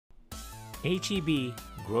H-E-B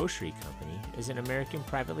Grocery Company is an American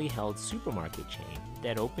privately held supermarket chain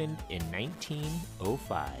that opened in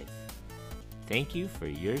 1905. Thank you for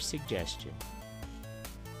your suggestion.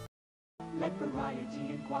 Let variety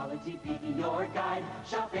and quality be your guide.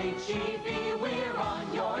 Shop H-E-B, we're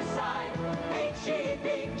on your side.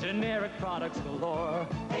 H-E-B, generic products galore.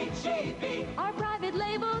 H-E-B, our private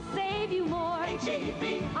labels save you more.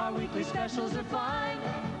 H-E-B, our weekly specials are fine.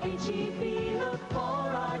 H-E-B, look for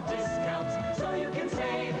our discounts so you can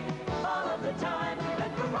save all of the time.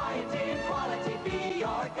 Let variety and quality be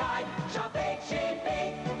your guide. Shop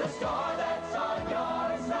H-E-B, the store that's on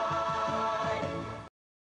your side.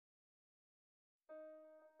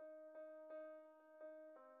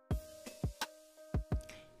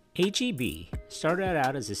 H-E-B started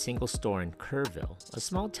out as a single store in Kerrville, a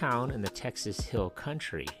small town in the Texas Hill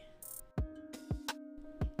Country.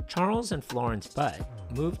 Charles and Florence Butt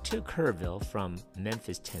moved to Kerrville from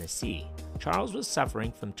Memphis, Tennessee. Charles was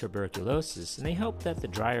suffering from tuberculosis, and they hoped that the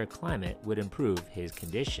drier climate would improve his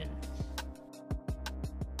condition.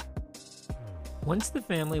 Once the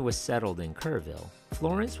family was settled in Kerrville,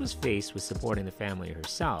 Florence was faced with supporting the family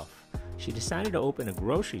herself. She decided to open a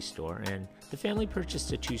grocery store, and the family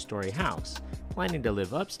purchased a two-story house, planning to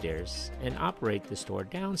live upstairs and operate the store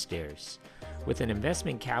downstairs. With an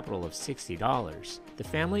investment capital of $60, the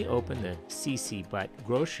family opened the C.C. Butt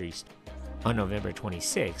Grocery Store on November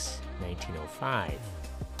 26, 1905.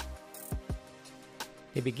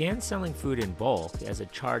 They began selling food in bulk as a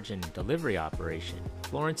charge and delivery operation.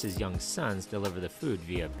 Florence's young sons delivered the food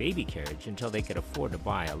via baby carriage until they could afford to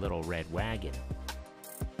buy a little red wagon.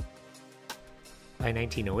 By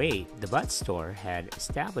 1908, the Butt store had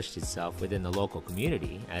established itself within the local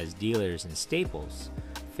community as dealers in staples,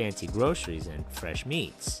 fancy groceries, and fresh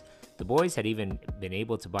meats. The boys had even been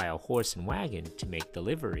able to buy a horse and wagon to make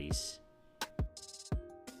deliveries.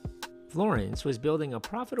 Florence was building a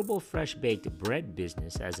profitable fresh-baked bread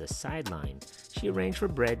business as a sideline. She arranged for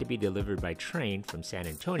bread to be delivered by train from San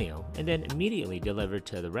Antonio and then immediately delivered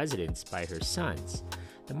to the residence by her sons.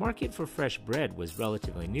 The market for fresh bread was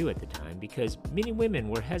relatively new at the time because many women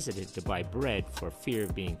were hesitant to buy bread for fear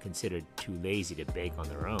of being considered too lazy to bake on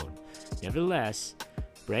their own. Nevertheless,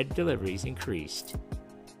 bread deliveries increased.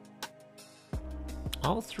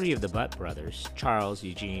 All three of the Butt brothers, Charles,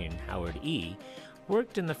 Eugene, and Howard E.,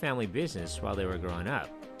 worked in the family business while they were growing up.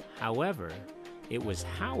 However, it was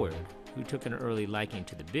Howard who took an early liking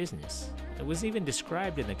to the business. It was even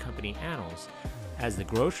described in the company annals as the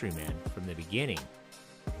grocery man from the beginning.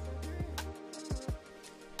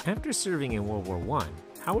 After serving in World War I,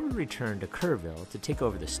 Howard returned to Kerrville to take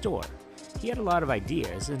over the store. He had a lot of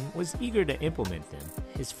ideas and was eager to implement them.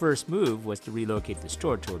 His first move was to relocate the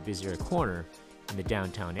store to a busier corner in the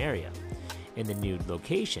downtown area. In the new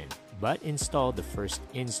location, Butt installed the first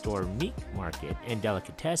in-store meat market and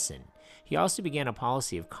delicatessen. He also began a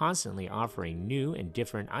policy of constantly offering new and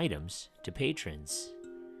different items to patrons.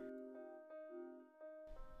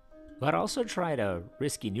 Butt also tried a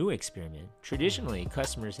risky new experiment. Traditionally,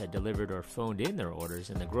 customers had delivered or phoned in their orders,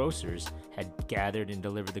 and the grocers had gathered and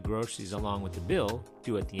delivered the groceries along with the bill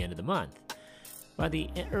due at the end of the month. By the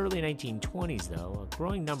early 1920s, though, a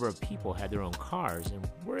growing number of people had their own cars and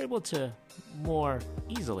were able to more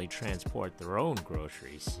easily transport their own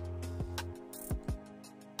groceries.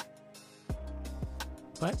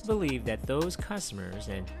 Butt believed that those customers,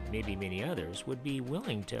 and maybe many others, would be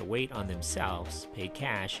willing to wait on themselves, pay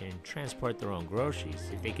cash, and transport their own groceries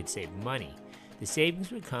if they could save money. The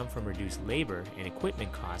savings would come from reduced labor and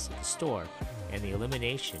equipment costs at the store and the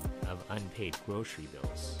elimination of unpaid grocery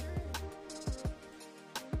bills.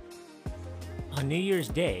 On New Year's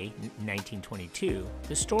Day, 1922,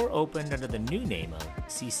 the store opened under the new name of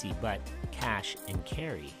C.C. Butt Cash and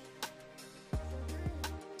Carry.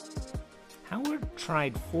 Howard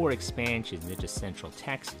tried 4 expansions into central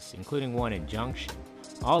Texas, including one in Junction,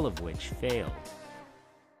 all of which failed.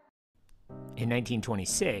 In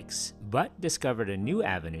 1926, Butt discovered a new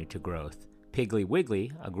avenue to growth. Piggly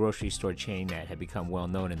Wiggly, a grocery store chain that had become well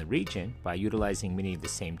known in the region by utilizing many of the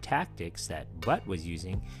same tactics that Butt was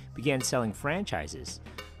using, began selling franchises.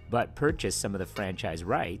 Butt purchased some of the franchise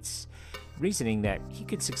rights, reasoning that he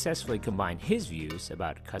could successfully combine his views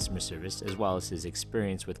about customer service as well as his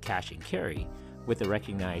experience with cash and carry with the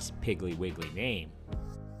recognized Piggly Wiggly name.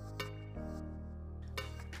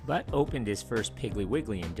 Butt opened his first Piggly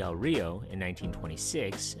Wiggly in Del Rio in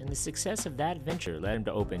 1926, and the success of that venture led him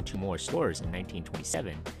to open 2 more stores in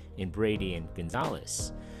 1927 in Brady and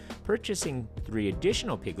Gonzales, purchasing 3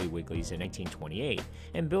 additional Piggly Wigglies in 1928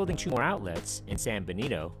 and building 2 more outlets in San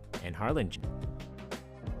Benito and Harlingen.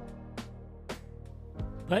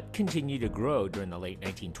 but continued to grow during the late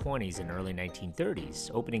 1920s and early 1930s,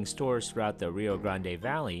 opening stores throughout the Rio Grande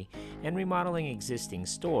Valley and remodeling existing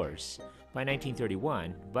stores. By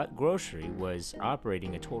 1931, Butt Grocery was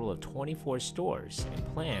operating a total of 24 stores,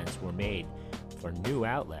 and plans were made for new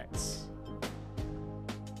outlets.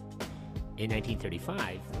 In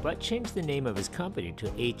 1935, Butt changed the name of his company to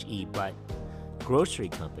H.E. Butt Grocery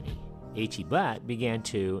Company. H.E. Butt began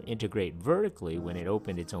to integrate vertically when it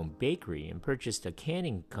opened its own bakery and purchased a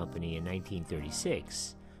canning company in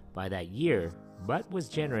 1936. By that year, Butt was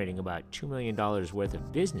generating about $2 million worth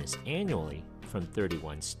of business annually from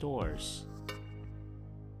 31 stores.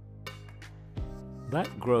 Butt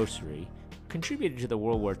Grocery contributed to the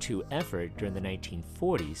World War II effort during the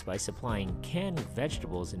 1940s by supplying canned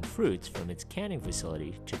vegetables and fruits from its canning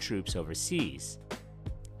facility to troops overseas.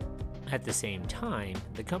 At the same time,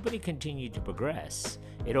 the company continued to progress.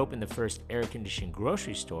 It opened the first air-conditioned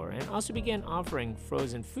grocery store and also began offering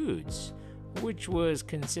frozen foods, which was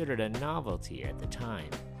considered a novelty at the time.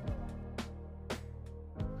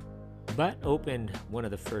 Butt opened one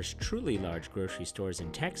of the first truly large grocery stores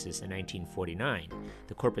in Texas in 1949.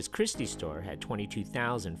 The Corpus Christi store had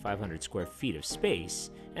 22,500 square feet of space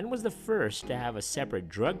and was the first to have a separate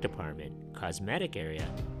drug department, cosmetic area,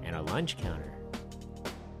 and a lunch counter.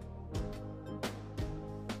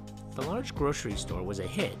 The large grocery store was a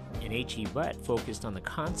hit, and H.E. Butt focused on the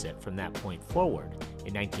concept from that point forward.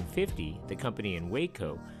 In 1950, the company in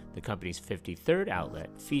Waco, the company's 53rd outlet,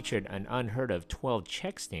 featured an unheard-of 12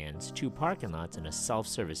 check stands, 2 parking lots, and a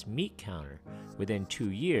self-service meat counter. Within 2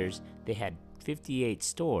 years, they had 58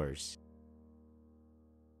 stores.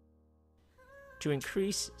 To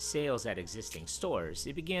increase sales at existing stores,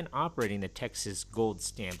 it began operating the Texas Gold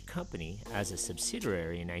Stamp Company as a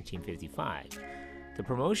subsidiary in 1955. The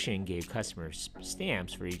promotion gave customers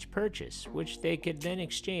stamps for each purchase, which they could then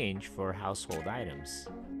exchange for household items.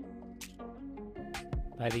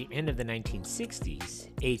 By the end of the 1960s,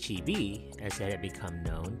 H.E.B., as it had become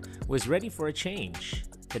known, was ready for a change.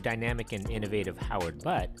 The dynamic and innovative Howard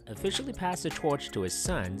Butt officially passed the torch to his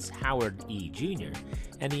sons, Howard E. Jr.,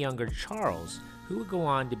 and the younger Charles, who would go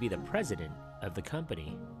on to be the president of the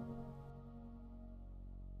company.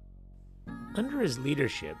 Under his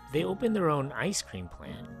leadership, they opened their own ice cream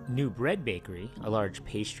plant, new bread bakery, a large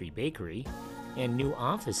pastry bakery, and new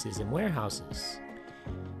offices and warehouses.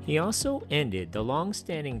 He also ended the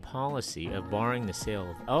long-standing policy of barring the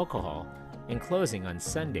sale of alcohol and closing on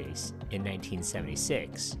Sundays in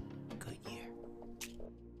 1976. Good year.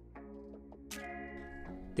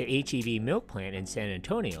 The H.E.B. milk plant in San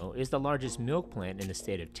Antonio is the largest milk plant in the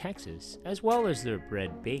state of Texas, as well as their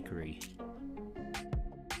bread bakery.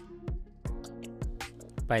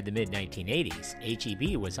 By the mid-1980s,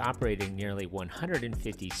 H.E.B. was operating nearly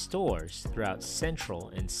 150 stores throughout central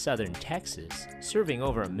and southern Texas, serving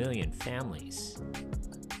over 1 million families.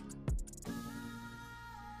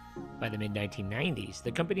 By the mid-1990s,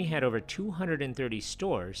 the company had over 230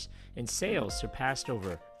 stores, and sales surpassed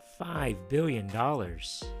over $5 billion.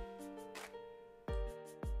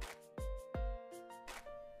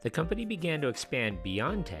 The company began to expand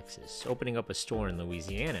beyond Texas, opening up a store in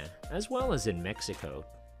Louisiana, as well as in Mexico.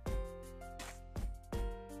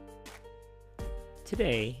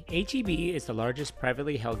 Today, H.E.B. is the largest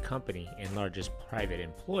privately held company and largest private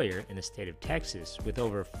employer in the state of Texas, with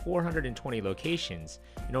over 420 locations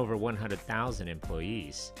and over 100,000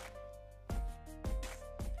 employees.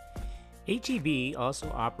 H.E.B. also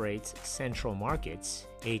operates Central Markets,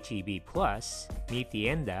 H.E.B. Plus, Mi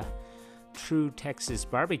Tienda, True Texas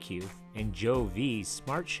Barbecue, and Joe V's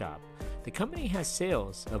Smart Shop. The company has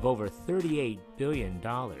sales of over $38 billion.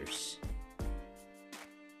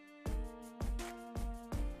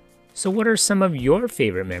 So what are some of your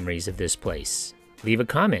favorite memories of this place? Leave a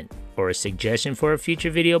comment or a suggestion for a future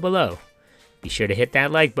video below. Be sure to hit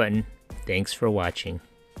that like button. Thanks for watching.